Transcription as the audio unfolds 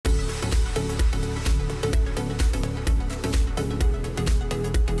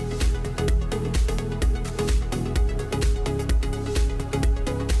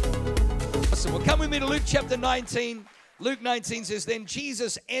chapter 19, Luke 19 says, Then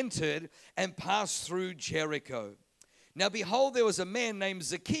Jesus entered and passed through Jericho. Now behold, there was a man named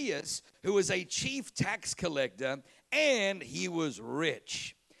Zacchaeus, who was a chief tax collector, and he was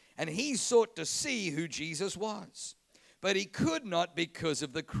rich. And he sought to see who Jesus was, but he could not because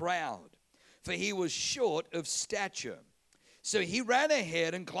of the crowd, for he was short of stature. So he ran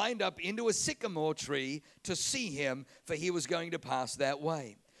ahead and climbed up into a sycamore tree to see him, for he was going to pass that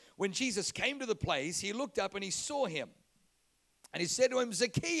way. When Jesus came to the place, he looked up and he saw him. And he said to him,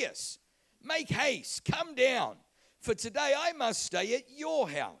 Zacchaeus, make haste, come down, for today I must stay at your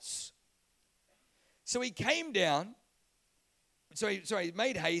house. So he came down,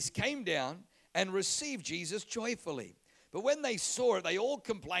 made haste, came down, and received Jesus joyfully. But when they saw it, they all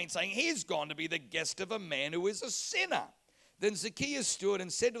complained, saying, He's gone to be the guest of a man who is a sinner. Then Zacchaeus stood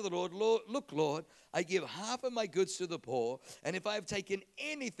and said to the Lord, Look, Lord, I give half of my goods to the poor, and if I have taken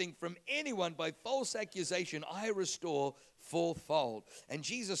anything from anyone by false accusation, I restore fourfold. And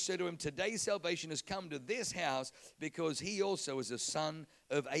Jesus said to him, Today salvation has come to this house, because he also is a son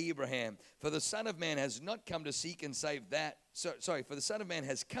of Abraham. For the Son of Man has not come to seek and save that. For the Son of Man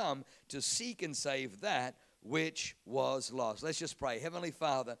has come to seek and save that which was lost. Let's just pray. Heavenly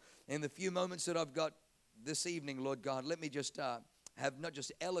Father, in the few moments that I've got this evening, Lord God, let me just have not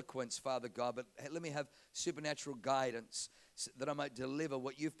just eloquence, Father God, but let me have supernatural guidance so that I might deliver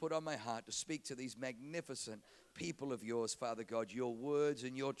what you've put on my heart to speak to these magnificent people of yours, Father God, your words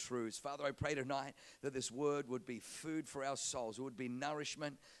and your truths. Father, I pray tonight that this word would be food for our souls. It would be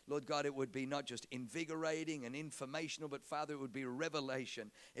nourishment. Lord God, it would be not just invigorating and informational, but Father, it would be revelation.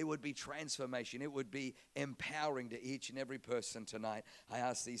 It would be transformation. It would be empowering to each and every person tonight. I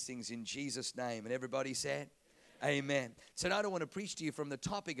ask these things in Jesus' name. And everybody said, Amen. Tonight I want to preach to you from the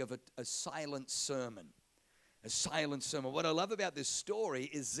topic of a silent sermon. A silent sermon. What I love about this story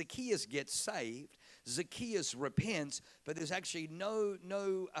is Zacchaeus gets saved. Zacchaeus repents, but there's actually no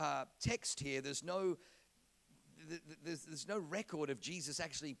text here. There's no record of Jesus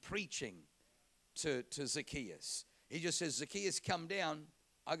actually preaching to Zacchaeus. He just says, Zacchaeus, come down.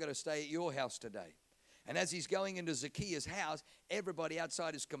 I got to stay at your house today. And as he's going into Zacchaeus' house, everybody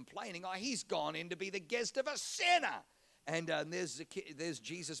outside is complaining, he's gone in to be the guest of a sinner. And there's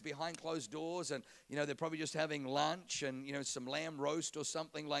Jesus behind closed doors, and they're probably just having lunch and some lamb roast or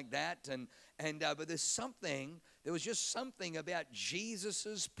something like that. But there was just something about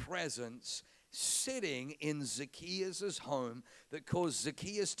Jesus's presence sitting in Zacchaeus' home that caused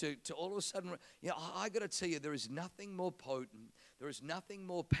Zacchaeus to all of a sudden, I got to tell you, there is nothing more potent. There is nothing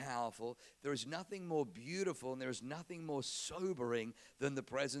more powerful, there is nothing more beautiful, and there is nothing more sobering than the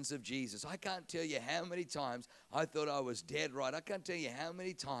presence of Jesus. I can't tell you how many times I thought I was dead right. I can't tell you how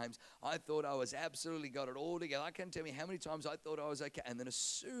many times I thought I was absolutely got it all together. I can't tell you how many times I thought I was okay. And then as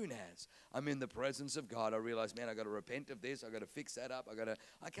soon as I'm in the presence of God, I realize, man, I got to repent of this. I got to fix that up.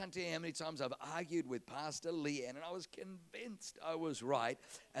 I can't tell you how many times I've argued with Pastor Leanne, and I was convinced I was right.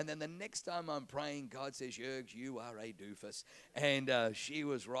 And then the next time I'm praying, God says, Yergs, you are a doofus. And she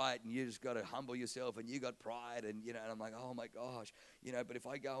was right, and you just got to humble yourself, and you got pride, and and I'm like, oh my gosh, but if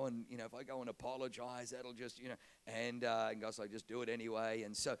I go and apologize, that'll just and God's like, just do it anyway.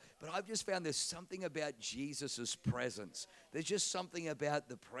 And so, but I've just found there's something about Jesus's presence. There's just something about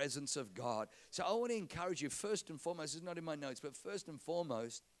the presence of God. So I want to encourage you, first and foremost, it's not in my notes, but first and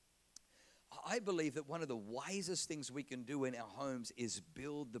foremost, I believe that one of the wisest things we can do in our homes is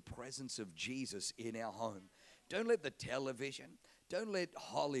build the presence of Jesus in our home. Don't let the television, don't let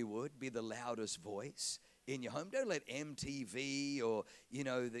Hollywood be the loudest voice in your home. Don't let MTV or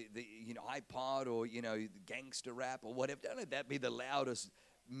the iPod or gangster rap or whatever. Don't let that be the loudest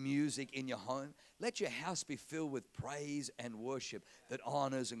music in your home. Let your house be filled with praise and worship that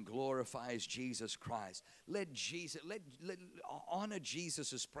honors and glorifies Jesus Christ. Let honor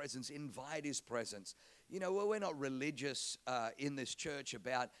Jesus' presence, invite his presence. We're not religious in this church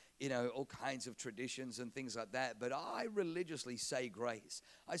about all kinds of traditions and things like that, but I religiously say grace.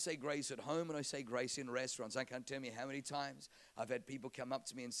 I say grace at home, and I say grace in restaurants. I can't tell you how many times I've had people come up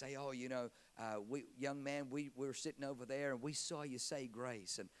to me and say, young man, we were sitting over there and we saw you say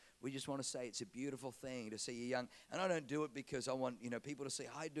grace, and we just want to say it's a beautiful thing to see you young. And I don't do it because I want people to say,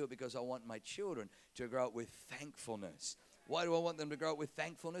 I do it because I want my children to grow up with thankfulness. Why do I want them to grow up with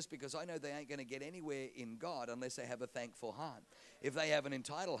thankfulness? Because I know they ain't going to get anywhere in God unless they have a thankful heart. If they have an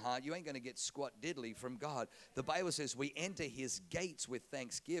entitled heart, you ain't going to get squat diddly from God. The Bible says we enter his gates with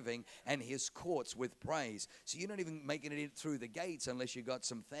thanksgiving and his courts with praise. So you're not even making it in through the gates unless you've got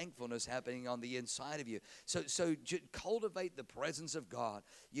some thankfulness happening on the inside of you. So cultivate the presence of God.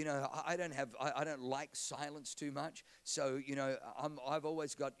 You know, I don't like silence too much. So, you know, I've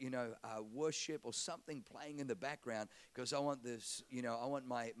always got, you know, worship or something playing in the background because I want this, you know, I want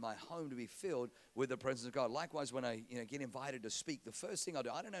my home to be filled with the presence of God. Likewise, when I, you know, get invited to speak, the first thing I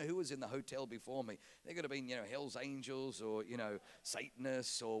do, I don't know who was in the hotel before me. They could have been, you know, Hell's Angels or, you know,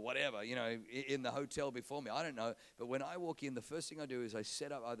 Satanists or whatever, you know, in the hotel before me. I don't know. But when I walk in, the first thing I do is I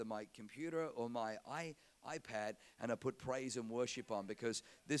set up either my computer or my iPad, and I put praise and worship on, because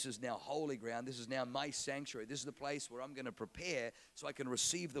this is now holy ground. This is now my sanctuary. This is the place where I'm going to prepare so I can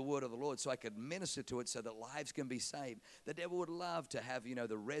receive the word of the Lord, so I can minister to it so that lives can be saved. The devil would love to have, you know,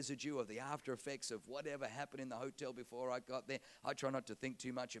 the residue of the after effects of whatever happened in the hotel before I got there. I try not to think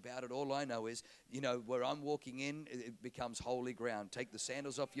too much about it. All I know is, you know, where I'm walking in, it becomes holy ground. Take the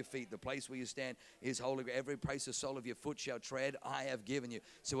sandals off your feet. The place where you stand is holy ground. Every place the sole of your foot shall tread, I have given you.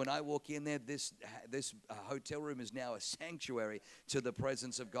 So when I walk in there, this hotel room is now a sanctuary to the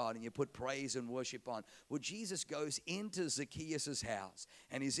presence of God, and you put praise and worship on. Well, Jesus goes into Zacchaeus' house,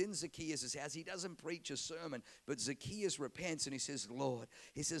 and he's in Zacchaeus' house. He doesn't preach a sermon, but Zacchaeus repents, and he says, Lord,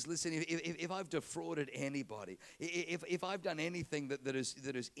 he says, listen, if I've defrauded anybody, if I've done anything that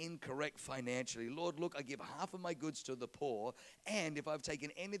is incorrect financially, Lord, look, I give half of my goods to the poor, and if I've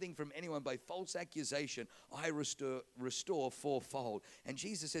taken anything from anyone by false accusation, I restore fourfold. And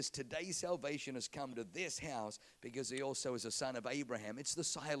Jesus says, today salvation has come to this house because he also is a son of Abraham. It's the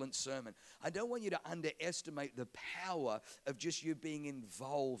silent sermon. I don't want you to underestimate the power of just you being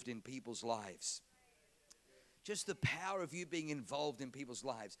involved in people's lives. Just the power of you being involved in people's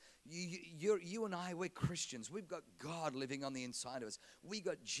lives. You and I, we're Christians. We've got God living on the inside of us. We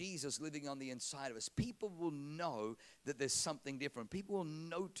got Jesus living on the inside of us. People will know that there's something different. People will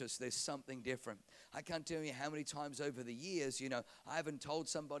notice there's something different. I can't tell you how many times over the years, you know, I haven't told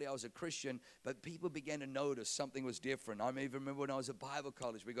somebody I was a Christian, but people began to notice something was different. I even remember when I was at Bible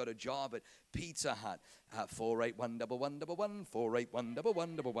college, we got a job at Pizza Hut. 4811111,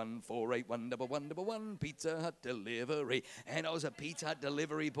 4811111, 4811111, Pizza Hut delivery. And I was a Pizza Hut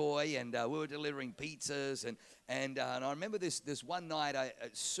delivery boy, and we were delivering pizzas. And I remember this one night,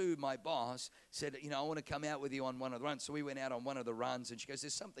 Sue, my boss, said, you know, I want to come out with you on one of the runs. So we went out on one of the runs, and she goes,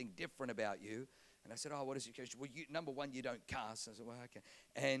 there's something different about you. And I said, oh, what is it? She goes, well, number one, you don't cuss. I said, well, okay.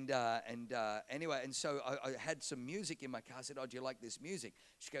 And anyway, and so I had some music in my car. I said, oh, do you like this music?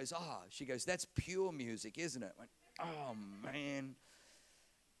 She goes, that's pure music, isn't it? I went, oh, man.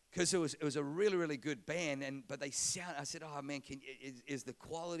 Because it was a really, really good band, but they sound, I said, oh, man, is the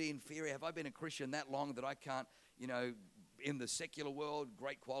quality inferior? Have I been a Christian that long that I can't, you know, in the secular world,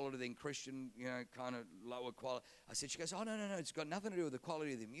 great quality, then Christian, you know, kind of lower quality. I said, she goes, oh, no, it's got nothing to do with the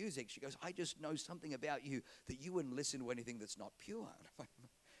quality of the music. She goes, I just know something about you that you wouldn't listen to anything that's not pure. And I'm like,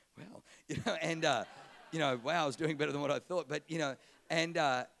 well, you know, and, you know, wow, I was doing better than what I thought. But, you know, and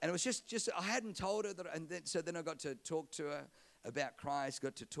it was just I hadn't told her that, and then I got to talk to her about Christ,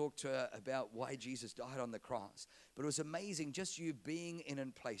 got to talk to her about why Jesus died on the cross. But it was amazing just you being in a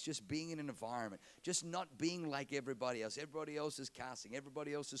place, just being in an environment, just not being like everybody else. Everybody else is casting,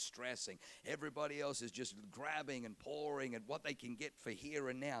 everybody else is stressing, everybody else is just grabbing and pouring at what they can get for here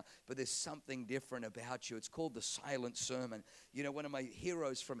and now. But there's something different about you. It's called the silent sermon. You know, one of my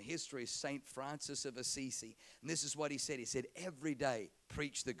heroes from history is St. Francis of Assisi. And this is what he said. He said, every day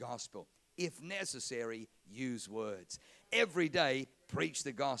preach the gospel. If necessary, use words. Every day, preach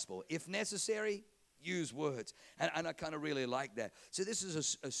the gospel. If necessary, use words. And I kind of really like that. So this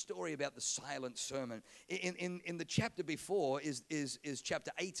is a story about the silent sermon. In the chapter before is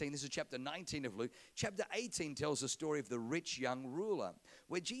chapter 18. This is chapter 19 of Luke. Chapter 18 tells the story of the rich young ruler,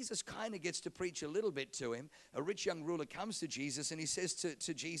 where Jesus kind of gets to preach a little bit to him. A rich young ruler comes to Jesus, and he says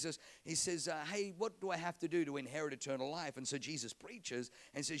to Jesus, he says, hey, what do I have to do to inherit eternal life? And so Jesus preaches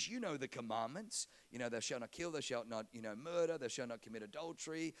and says, you know the commandments. You know, thou shalt not kill, thou shalt not, you know, murder, thou shalt not commit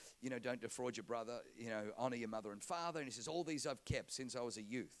adultery, you know, don't defraud your brother, you know, honor your mother and father. And he says, all these I've kept since I was a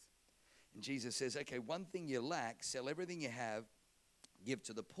youth. And Jesus says, okay, one thing you lack, sell everything you have, give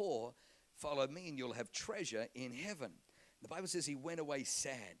to the poor, follow me, and you'll have treasure in heaven. The Bible says he went away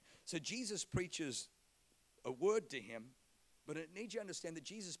sad. So Jesus preaches a word to him, but it needs you to understand that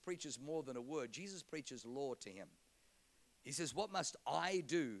Jesus preaches more than a word. Jesus preaches law to him. He says, what must I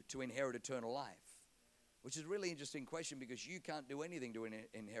do to inherit eternal life? Which is a really interesting question, because you can't do anything to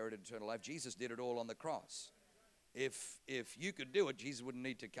inherit eternal life. Jesus did it all on the cross. If you could do it, Jesus wouldn't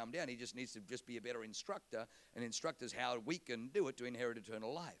need to come down. He just needs to just be a better instructor and instruct us how we can do it to inherit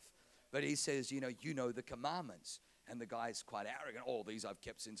eternal life. But he says, you know the commandments. And the guy's quite arrogant. All these I've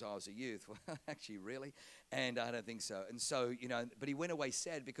kept since I was a youth. Well, actually, really? And I don't think so. And so, but he went away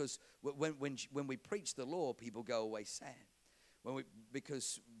sad because when we preach the law, people go away sad.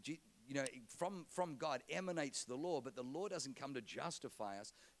 Because from God emanates the law, but the law doesn't come to justify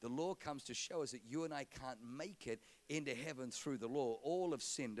us. The law comes to show us that you and I can't make it into heaven through the law. All have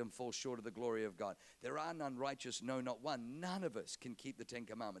sinned and fall short of the glory of God. There are none righteous, no, not one. None of us can keep the Ten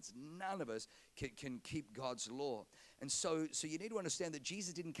Commandments. None of us can keep God's law. And so you need to understand that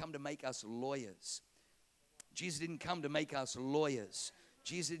Jesus didn't come to make us lawyers. Jesus didn't come to make us lawyers.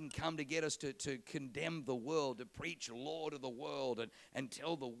 Jesus didn't come to get us to condemn the world, to preach law to the world and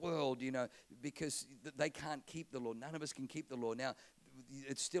tell the world, because they can't keep the law. None of us can keep the law. Now,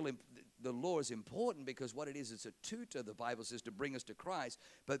 it's still the law is important because what it is, it's a tutor, the Bible says, to bring us to Christ,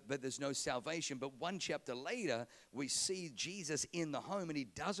 but there's no salvation. But one chapter later, we see Jesus in the home, and he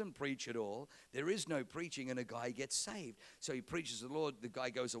doesn't preach at all. There is no preaching, and a guy gets saved. So he preaches the Lord, the guy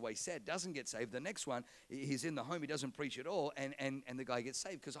goes away sad, doesn't get saved. The next one, he's in the home, he doesn't preach at all, and the guy gets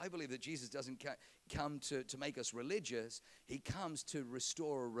saved. Because I believe that Jesus doesn't come to make us religious. He comes to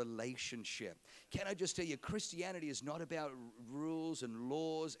restore a relationship. Can I just tell you, Christianity is not about rules and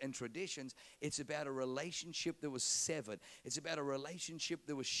laws and traditions. It's about a relationship that was severed. It's about a relationship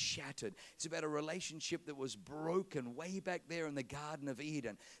that was shattered. It's about a relationship that was broken way back there in the Garden of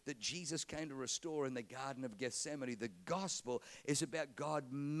Eden that Jesus came to restore in the Garden of Gethsemane. The gospel is about God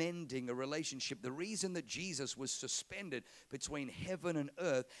mending a relationship. The reason that Jesus was suspended between heaven and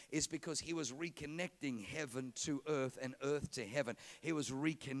earth is because he was reconnecting heaven to earth and earth to heaven. He was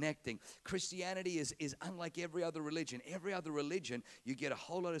reconnecting. Christianity is unlike every other religion. Every other religion, you get a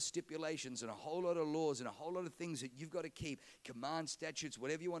whole lot of stipulations and a whole lot of laws and a whole lot of things that you've got to keep, commands, statutes,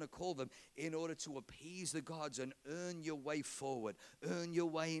 whatever you want to call them, in order to appease the gods and earn your way forward, earn your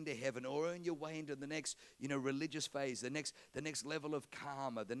way into heaven, or earn your way into the next, religious phase, the next level of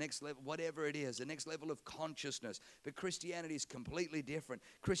karma, the next level, whatever it is, the next level of consciousness. But Christianity is completely different.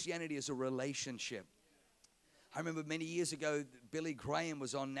 Christianity is a relationship. I remember many years ago, Billy Graham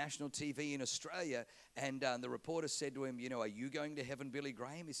was on national TV in Australia, and the reporter said to him, are you going to heaven, Billy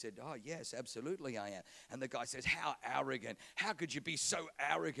Graham? He said, oh, yes, absolutely I am. And the guy says, how arrogant. How could you be so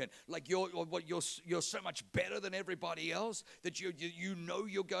arrogant? Like you're so much better than everybody else that you know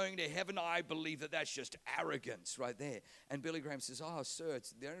you're going to heaven? I believe that's just arrogance right there. And Billy Graham says, oh, sir,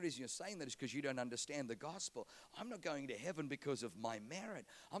 the only reason you're saying that is because you don't understand the gospel. I'm not going to heaven because of my merit.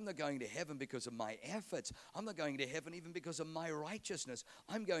 I'm not going to heaven because of my efforts. I'm not going to heaven even because of my righteousness.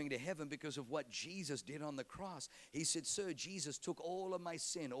 I'm going to heaven because of what Jesus did on the cross. He said, sir, Jesus took all of my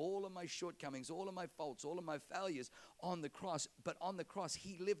sin, all of my shortcomings, all of my faults, all of my failures on the cross. But on the cross,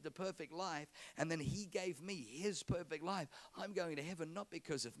 he lived a perfect life, and then he gave me his perfect life. I'm going to heaven not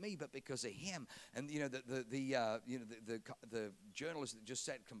because of me, but because of him. And the journalist that just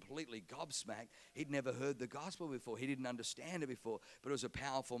sat completely gobsmacked. He'd never heard the gospel before. He didn't understand it before, but it was a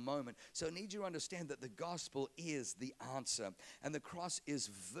powerful moment. So I need you to understand that the gospel is the answer, and the cross is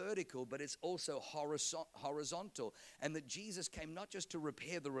vertical, but it's also horizontal, and that Jesus came not just to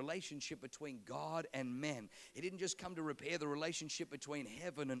repair the relationship between God and men. He didn't just come to repair the relationship between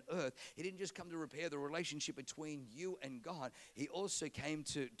heaven and earth. He didn't just come to repair the relationship between you and God. He also came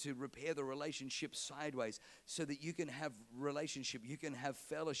to repair the relationship sideways, so that you can have relationship, you can have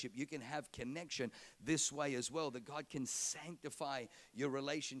fellowship, you can have connection this way as well, that God can sanctify your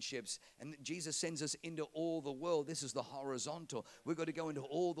relationships. And Jesus sends us into all the world. This is the horizontal. We've got to go into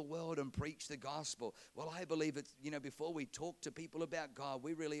all the world and preach the gospel. Well, I believe it's, before we talk to people about God,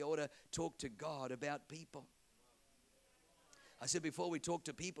 we really ought to talk to God about people. I said, before we talk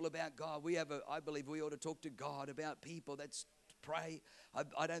to people about God, I believe we ought to talk to God about people. That's pray.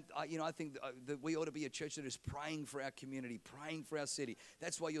 I think that we ought to be a church that is praying for our community, praying for our city.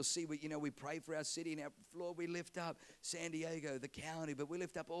 That's why you'll see, we pray for our city. Now, Lord, we lift up San Diego, the county, but we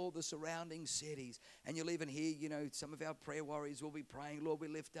lift up all the surrounding cities. And you'll even hear, some of our prayer warriors will be praying, Lord, we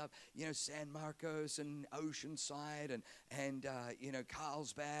lift up, San Marcos and Oceanside and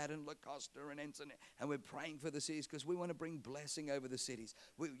Carlsbad and La Costa and Ensign. And we're praying for the cities because we want to bring blessing over the cities.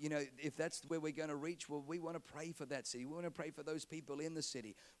 If that's where we're going to reach, well, we want to pray for that city. We want to pray for those people in the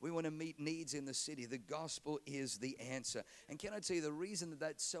city. We want to meet needs in the city. The gospel is the answer. And can I tell you, the reason that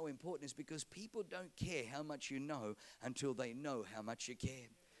that's so important is because people don't care how much you know until they know how much you care.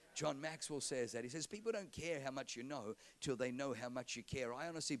 John Maxwell says that. He says, people don't care how much you know till they know how much you care. I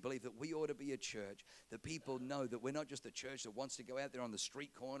honestly believe that we ought to be a church that people know that we're not just a church that wants to go out there on the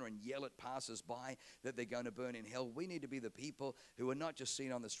street corner and yell at passers-by that they're going to burn in hell. We need to be the people who are not just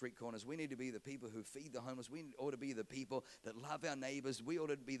seen on the street corners. We need to be the people who feed the homeless. We ought to be the people that love our neighbors. We ought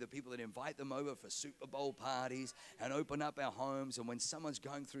to be the people that invite them over for Super Bowl parties and open up our homes. And when someone's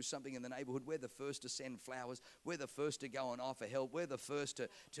going through something in the neighborhood, we're the first to send flowers. We're the first to go and offer help. We're the first to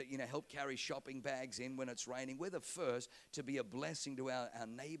help carry shopping bags in when it's raining. We're the first to be a blessing to our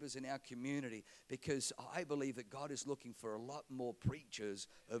neighbors in our community, because I believe that God is looking for a lot more preachers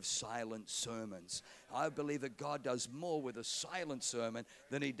of silent sermons. I believe that God does more with a silent sermon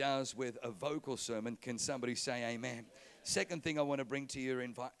than he does with a vocal sermon. Can somebody say amen? Second thing I want to bring to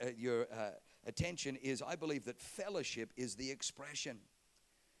your attention is I believe that fellowship is the expression.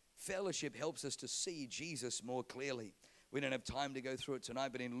 Fellowship helps us to see Jesus more clearly. We don't have time to go through it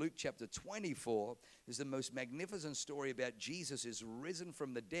tonight, but in Luke chapter 24, there's the most magnificent story about Jesus is risen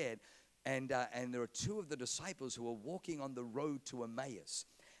from the dead, and there are two of the disciples who are walking on the road to Emmaus.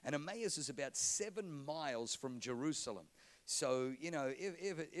 And Emmaus is about 7 miles from Jerusalem. So,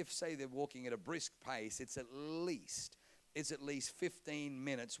 if say they're walking at a brisk pace, it's at least 15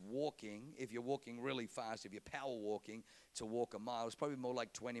 minutes walking. If you're walking really fast, if you're power walking to walk a mile, it's probably more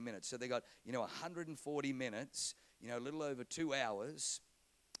like 20 minutes. So they got, 140 minutes, a little over 2 hours,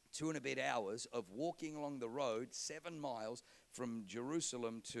 2 and a bit hours of walking along the road, 7 miles from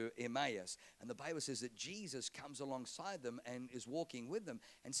Jerusalem to Emmaus. And the Bible says that Jesus comes alongside them and is walking with them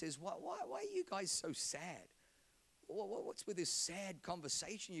and says, why are you guys so sad? What's with this sad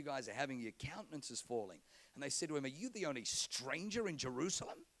conversation you guys are having? Your countenance is falling. And they said to him, are you the only stranger in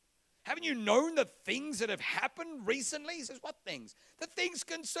Jerusalem? Haven't you known the things that have happened recently? He says, what things? The things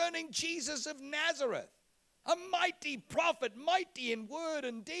concerning Jesus of Nazareth. A mighty prophet, mighty in word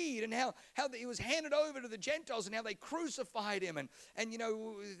and deed, and how he was handed over to the Gentiles and how they crucified him. And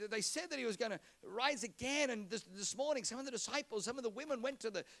they said that he was going to rise again. And this morning, some of the women went to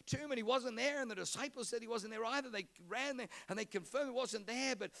the tomb and he wasn't there. And the disciples said he wasn't there either. They ran there and they confirmed he wasn't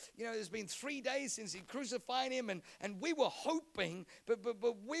there. But, there's been 3 days since he crucified him. And we were hoping, but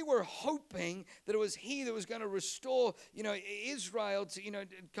we were hoping that it was he that was going to restore, Israel to,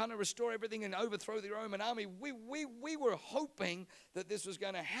 kind of restore everything and overthrow the Roman army. We were hoping that this was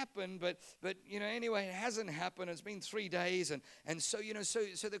going to happen, but anyway, it hasn't happened. It's been 3 days, and so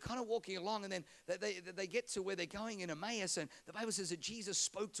they're kind of walking along, and then they get to where they're going in Emmaus, and the Bible says that Jesus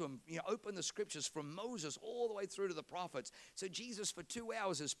spoke to them, opened the scriptures from Moses all the way through to the prophets. So Jesus for 2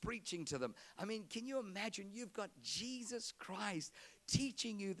 hours is preaching to them. I mean, can you imagine? You've got Jesus Christ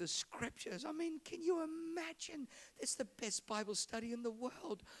teaching you the scriptures. I mean, can you imagine? It's the best Bible study in the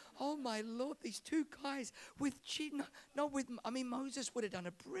world. Oh my Lord, these two guys Moses would have done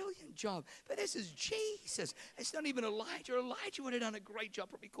a brilliant job, but this is Jesus. It's not even Elijah. Elijah would have done a great job,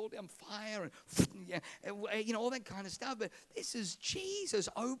 probably called down fire and all that kind of stuff. But this is Jesus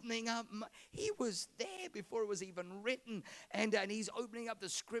opening up. He was there before it was even written, and he's opening up the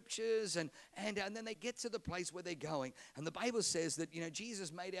scriptures, and then they get to the place where they're going, and the Bible says that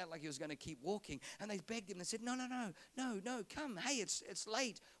Jesus made out like he was going to keep walking, and they begged him. They said, no, come. Hey, it's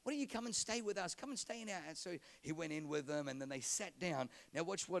late. Why don't you come and stay with us? Come and stay in our house. So he went in with them, and then they sat down. Now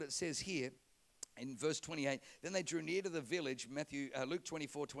watch what it says here in verse 28. Then they drew near to the village, Luke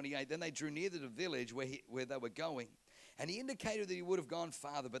 24:28. Then they drew near to the village where they were going. And he indicated that he would have gone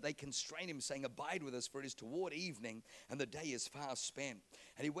farther, but they constrained him, saying, abide with us, for it is toward evening, and the day is fast spent.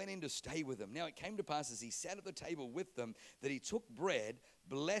 And he went in to stay with them. Now it came to pass, as he sat at the table with them, that he took bread,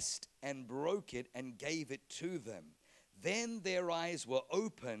 blessed and broke it, and gave it to them. Then their eyes were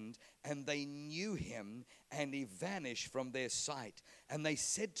opened, and they knew him, and he vanished from their sight. And they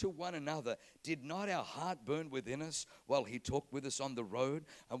said to one another, did not our heart burn within us while he talked with us on the road,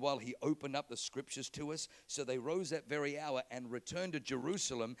 and while he opened up the scriptures to us? So they rose that very hour and returned to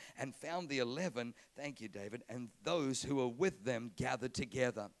Jerusalem, and found the 11, thank you, David, and those who were with them gathered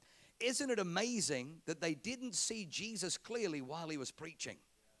together. Isn't it amazing that they didn't see Jesus clearly while he was preaching?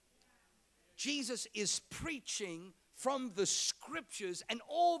 Jesus is preaching from the scriptures, and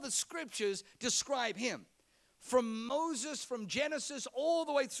all the scriptures describe him. From Moses, from Genesis, all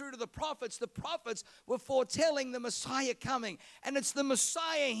the way through to the prophets were foretelling the Messiah coming. And it's the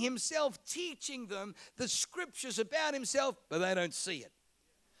Messiah himself teaching them the scriptures about himself, but they don't see it.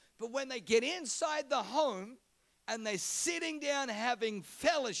 But when they get inside the home and they're sitting down having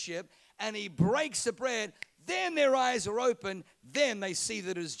fellowship, and he breaks the bread, then their eyes are open, then they see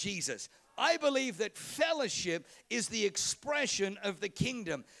that it's Jesus. I believe that fellowship is the expression of the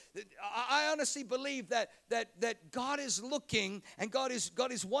kingdom. I honestly believe that God is looking, and God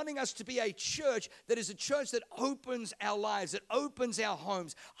is wanting us to be a church that is a church that opens our lives, that opens our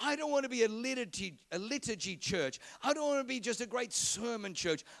homes. I don't want to be a liturgy church. I don't want to be just a great sermon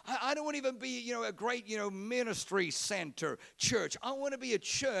church. I don't want to even be, a great, ministry center church. I want to be a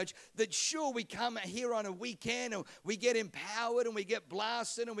church that, sure, we come here on a weekend and we get empowered and we get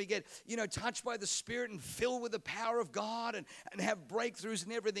blasted and we get, touched by the Spirit and filled with the power of God and have breakthroughs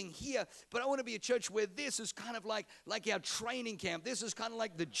and everything here. But I want to be a church where this is kind of like our training camp. This is kind of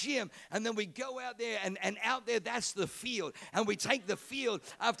like the gym. And then we go out there, and out there, that's the field. And we take the field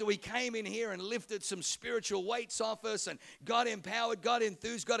after we came in here and lifted some spiritual weights off us and got empowered, got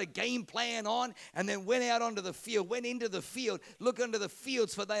enthused, got a game plan on, and then went out onto the field, went into the field. Look unto the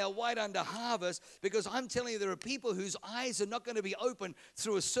fields, for they are white unto harvest. Because I'm telling you, there are people whose eyes are not going to be open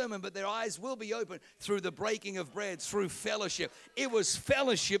through a sermon, but their eyes will be open through the breaking of bread, through fellowship. It was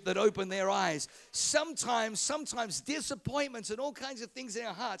fellowship that opened their eyes. Sometimes disappointments and all kinds of things in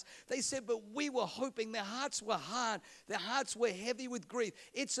our hearts. They said, but we were hoping. Their hearts were hard. Their hearts were heavy with grief.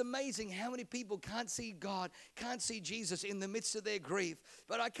 It's amazing how many people can't see God, can't see Jesus in the midst of their grief.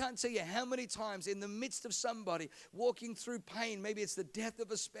 But I can't tell you how many times in the midst of somebody walking through pain, maybe it's the death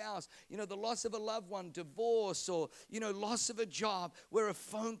of a spouse, the loss of a loved one, divorce, or, loss of a job, where a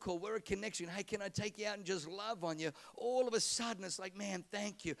phone call, where a connection, hey, can I take you out and just love on you? All of a sudden, it's like, man,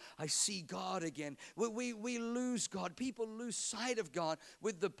 thank you. I see God again. We lose God. People lose sight of God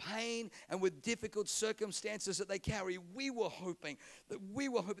with the pain and with difficult circumstances that they carry. We were hoping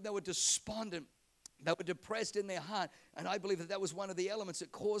they were despondent. They were depressed in their heart. And I believe that was one of the elements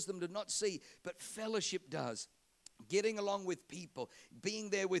that caused them to not see. But fellowship does. Getting along with people, being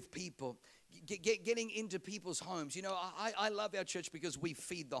there with people, getting into people's homes. I love our church because we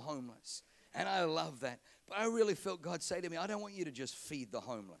feed the homeless. And I love that. But I really felt God say to me, I don't want you to just feed the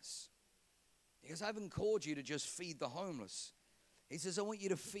homeless. Because I haven't called you to just feed the homeless. He says, I want you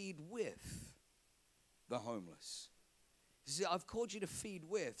to feed with the homeless. He says, I've called you to feed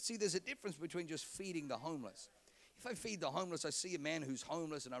with. See, there's a difference between just feeding the homeless. If I feed the homeless, I see a man who's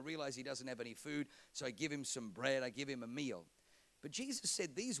homeless and I realize he doesn't have any food, so I give him some bread, I give him a meal. But Jesus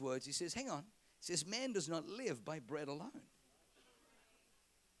said these words. He says, hang on. He says, man does not live by bread alone.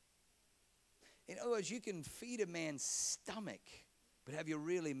 In other words, you can feed a man's stomach, but have you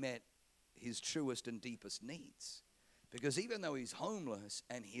really met his truest and deepest needs? Because even though he's homeless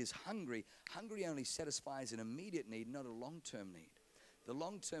and he's hungry, hungry only satisfies an immediate need, not a long-term need. The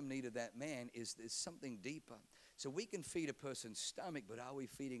long-term need of that man is there's something deeper. So we can feed a person's stomach, but are we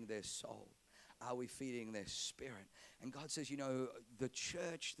feeding their soul? Are we feeding their spirit? And God says, the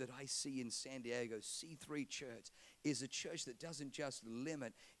church that I see in San Diego, C3 Church, is a church that doesn't just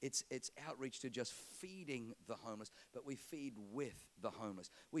limit its outreach to just feeding the homeless, but we feed with the homeless.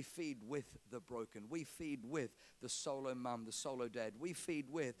 We feed with the broken. We feed with the solo mum, the solo dad. We feed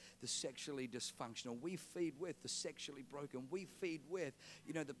with the sexually dysfunctional. We feed with the sexually broken. We feed with,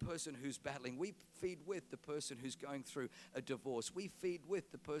 the person who's battling. We feed with the person who's going through a divorce. We feed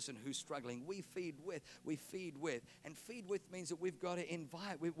with the person who's struggling. We feed with. And feed with means that we've got to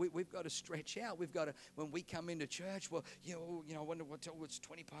invite. We've got to stretch out. We've got to, when we come into church, well, I wonder it's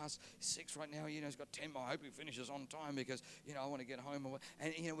 20 past 6 right now. He's got 10 more. I hope he finishes on time because, I want to get home.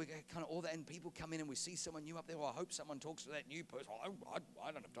 And, we get kind of all that. And people come in and we see someone new up there. Well, I hope someone talks to that new person.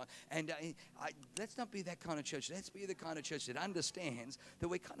 I don't have time. And let's not be that kind of church. Let's be the kind of church that understands that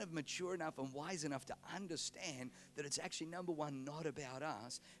we're kind of mature enough and wise enough to understand that it's actually, number one, not about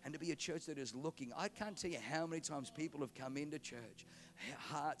us, and to be a church that is looking. I can't tell you how many times people have come into church,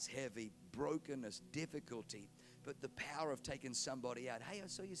 hearts heavy, brokenness, difficulty, but the power of taking somebody out. Hey, I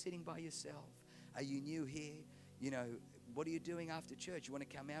saw you sitting by yourself. Are you new here? What are you doing after church? You want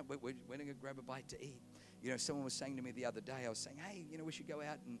to come out? We're going to grab a bite to eat. Someone was saying to me the other day, I was saying, hey, we should go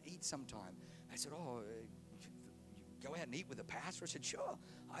out and eat sometime. I said, you go out and eat with a pastor? I said, sure.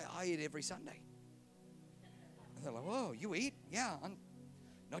 I eat every Sunday. And they're like, whoa, you eat? Yeah.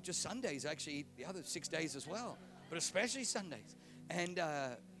 Not just Sundays, I actually eat the other 6 days as well, but especially Sundays. And,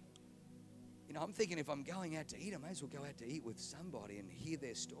 I'm thinking if I'm going out to eat, I may as well go out to eat with somebody and hear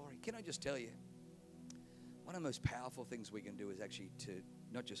their story. Can I just tell you, one of the most powerful things we can do is actually to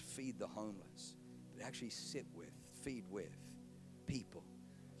not just feed the homeless, but actually feed with people.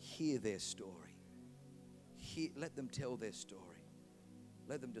 Hear their story. Let them tell their story.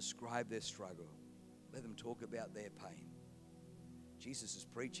 Let them describe their struggle. Let them talk about their pain. Jesus is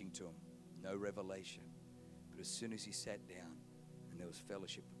preaching to them, no revelation. But as soon as he sat down and there was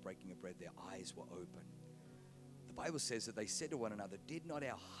fellowship, the breaking of bread, their eyes were open. The Bible says that they said to one another, did not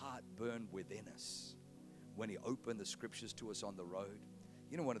our heart burn within us when he opened the scriptures to us on the road?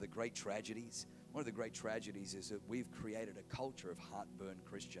 You know, one of the great tragedies is that we've created a culture of heartburn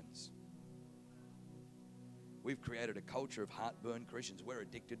Christians. We've created a culture of heartburn Christians. We're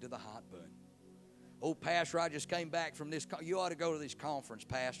addicted to the heartburn. Oh, Pastor, I just came back from this. You ought to go to this conference,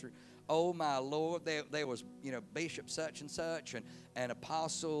 Pastor. Oh, my Lord, there was, Bishop such and such and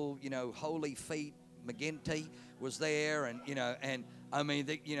Apostle, Holy Feet McGinty was there. And, and I mean,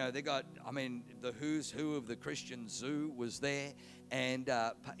 they got, the who's who of the Christian zoo was there. And,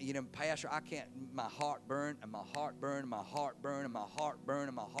 Pastor, I can't, my heart burn and my heart burn and my heart burn and my heart burn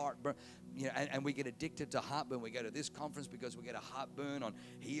and my heart burn. And we get addicted to heartburn. We go to this conference because we get a heartburn on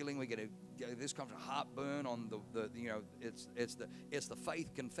healing. We get this conference heartburn on it's the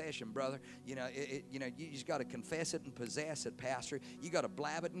faith confession, brother. You just got to confess it and possess it, Pastor. You got to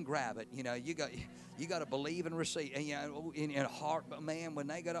blab it and grab it. You got to believe and receive. And in heart, man, when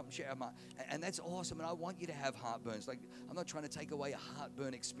they got up and share and that's awesome. And I want you to have heartburns. Like, I'm not trying to take away a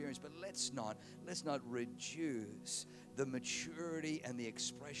heartburn experience, but let's not reduce the maturity and the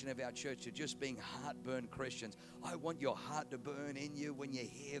expression of our church to just being heartburn Christians. I want your heart to burn in you when you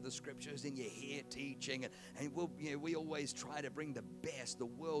hear the scriptures and you hear teaching. And we always try to bring the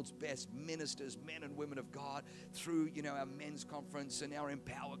world's best ministers, men and women of God, through our men's conference and our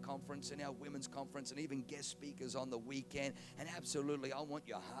Empower conference and our women's conference and even guest speakers on the weekend. And absolutely, I want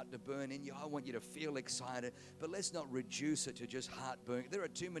your heart to burn in you. I want you to feel excited. But let's not reduce it to just heartburn. There are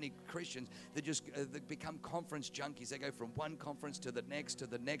too many Christians that just that become conference junkies. They go from one conference to the next, to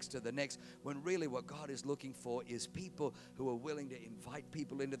the next, to the next, when really what God is looking for is people who are willing to invite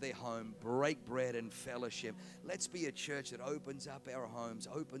people into their home, break bread and fellowship. Let's be a church that opens up our homes,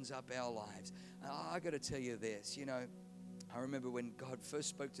 opens up our lives. I got to tell you this, I remember when God first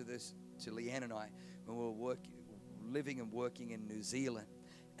spoke to Leanne and I, when we were living and working in New Zealand.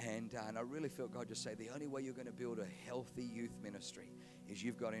 And I really felt God just say, the only way you're going to build a healthy youth ministry is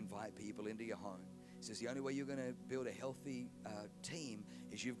you've got to invite people into your home. He says the only way you're going to build a healthy team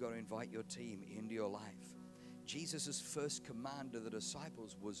is you've got to invite your team into your life. Jesus' first command to the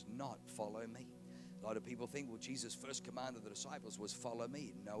disciples was not follow me. A lot of people think, well, Jesus' first command to the disciples was follow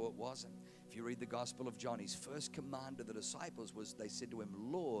me. No, it wasn't. If you read the Gospel of John, his first command to the disciples was, they said to him,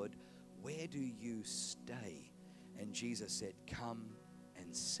 Lord, where do you stay? And Jesus said, come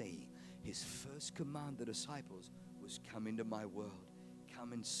and see. His first command to the disciples was, come into my world.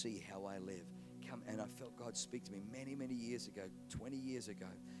 Come and see how I live. And I felt God speak to me many, many years ago, 20 years ago,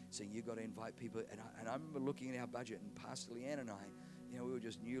 saying you've got to invite people. And I remember looking at our budget, and Pastor Leanne and I, we were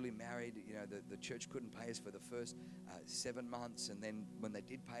just newly married. The church couldn't pay us for the first 7 months. And then when they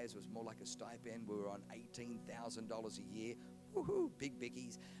did pay us, it was more like a stipend. We were on $18,000 a year. Woohoo, big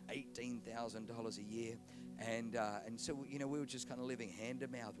biggies, $18,000 a year. And so, we were just kind of living hand to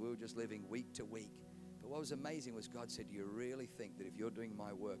mouth. We were just living week to week. But what was amazing was God said, do you really think that if you're doing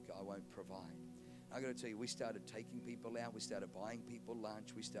my work, I won't provide? I got to tell you, we started taking people out. We started buying people lunch.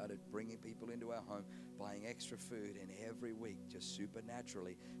 We started bringing people into our home, buying extra food. And every week, just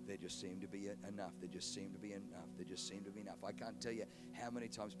supernaturally, there just seemed to be enough. There just seemed to be enough. There just seemed to be enough. I can't tell you how many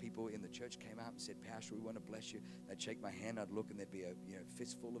times people in the church came up and said, Pastor, we want to bless you. They'd shake my hand. I'd look, and there'd be a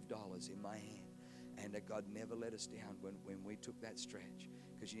fistful of dollars in my hand. And God never let us down when we took that stretch.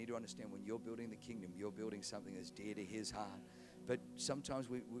 Because you need to understand, when you're building the kingdom, you're building something that's dear to his heart. But sometimes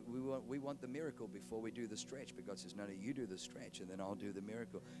we want the miracle before we do the stretch. But God says, no, you do the stretch, and then I'll do the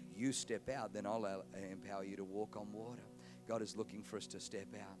miracle. You step out, then I'll empower you to walk on water. God is looking for us to step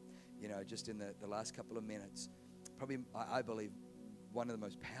out. Just in the last couple of minutes, probably, I believe, one of the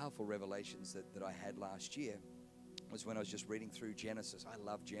most powerful revelations that I had last year was when I was just reading through Genesis. I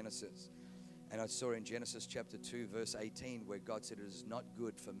love Genesis. And I saw in Genesis chapter 2, verse 18, where God said, it is not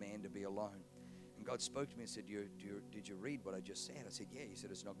good for man to be alone. And God spoke to me and said, did you read what I just said? I said, yeah. He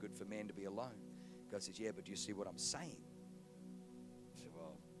said, it's not good for man to be alone. God says, yeah, but do you see what I'm saying? I said,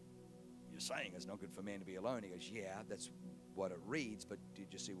 well, you're saying it's not good for man to be alone. He goes, yeah, that's what it reads, but did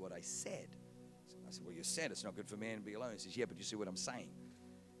you see what I said? I said, well, you said it's not good for man to be alone. He says, yeah, but you see what I'm saying?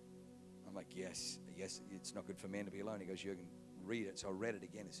 I'm like, yes, it's not good for man to be alone. He goes, you can read it. So I read it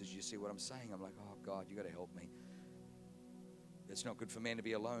again. He says, you see what I'm saying? I'm like, oh, God, you got to help me. It's not good for man to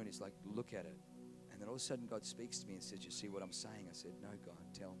be alone. He's like, look at it. And then all of a sudden God speaks to me and says, you see what I'm saying? I said, no, God,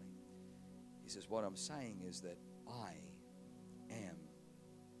 tell me. He says, what I'm saying is that I am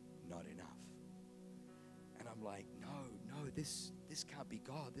not enough. And I'm like, no, this can't be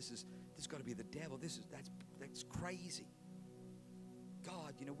God. This got to be the devil. That's crazy.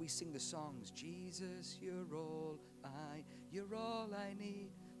 God, we sing the songs, Jesus, you're all I need.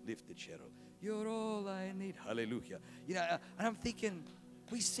 Lift the cherub. You're all I need. Hallelujah. And I'm thinking,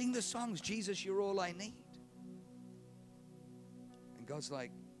 we sing the songs, Jesus, you're all I need. And God's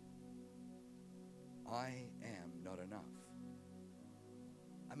like, I am not enough.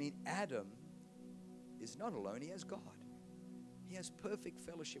 I mean, Adam is not alone. He has God. He has perfect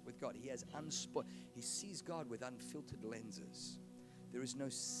fellowship with God. He has he sees God with unfiltered lenses. There is no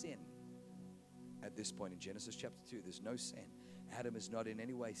sin at this point in Genesis chapter 2. There's no sin. Adam is not in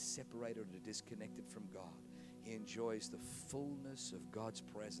any way separated or disconnected from God. He enjoys the fullness of God's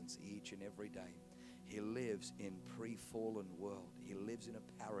presence each and every day. He lives in pre-fallen world. He lives in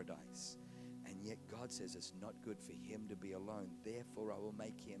a paradise. And yet God says it's not good for him to be alone. Therefore I will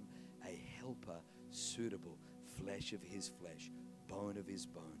make him a helper suitable, flesh of his flesh, bone of his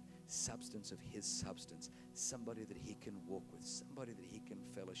bone, substance of his substance, somebody that he can walk with, somebody that he can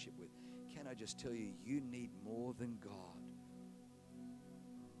fellowship with. Can I just tell you, you need more than God.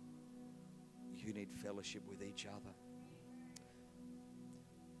 You need fellowship with each other.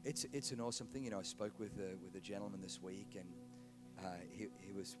 It's an awesome thing. You know, I spoke with a gentleman this week, and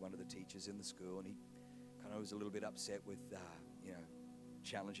he was one of the teachers in the school, and he kind of was a little bit upset with,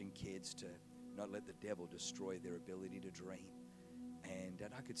 challenging kids to not let the devil destroy their ability to dream. And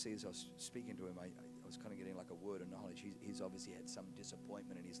I could see as I was speaking to him, I was kind of getting like a word of knowledge. He's obviously had some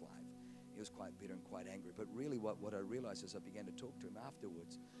disappointment in his life. He was quite bitter and quite angry. But really what I realized as I began to talk to him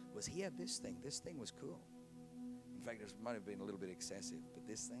afterwards was he had this thing. This thing was cool. In fact, it might have been a little bit excessive, but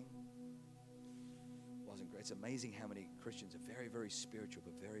this thing wasn't great. It's amazing how many Christians are very, very spiritual,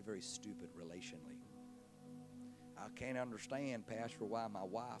 but very, very stupid relationally. I can't understand, Pastor, why my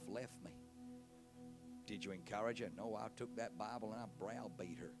wife left me. Did you encourage her? No, I took that Bible and I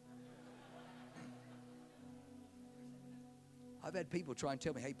browbeat her. I've had people try and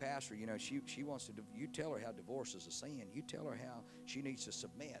tell me, hey, Pastor, she wants to, you tell her how divorce is a sin. You tell her how she needs to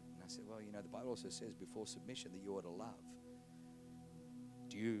submit. And I said, well, the Bible also says before submission that you ought to love.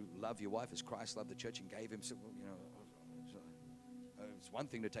 Do you love your wife as Christ loved the church and gave himself? It's one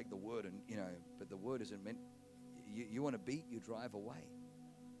thing to take the word and, but the word isn't meant, you want to beat, you drive away.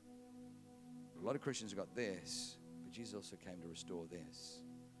 A lot of Christians have got this, but Jesus also came to restore this.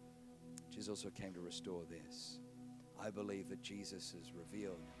 Jesus also came to restore this. I believe that Jesus is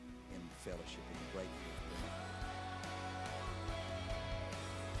revealed in fellowship in the great gift.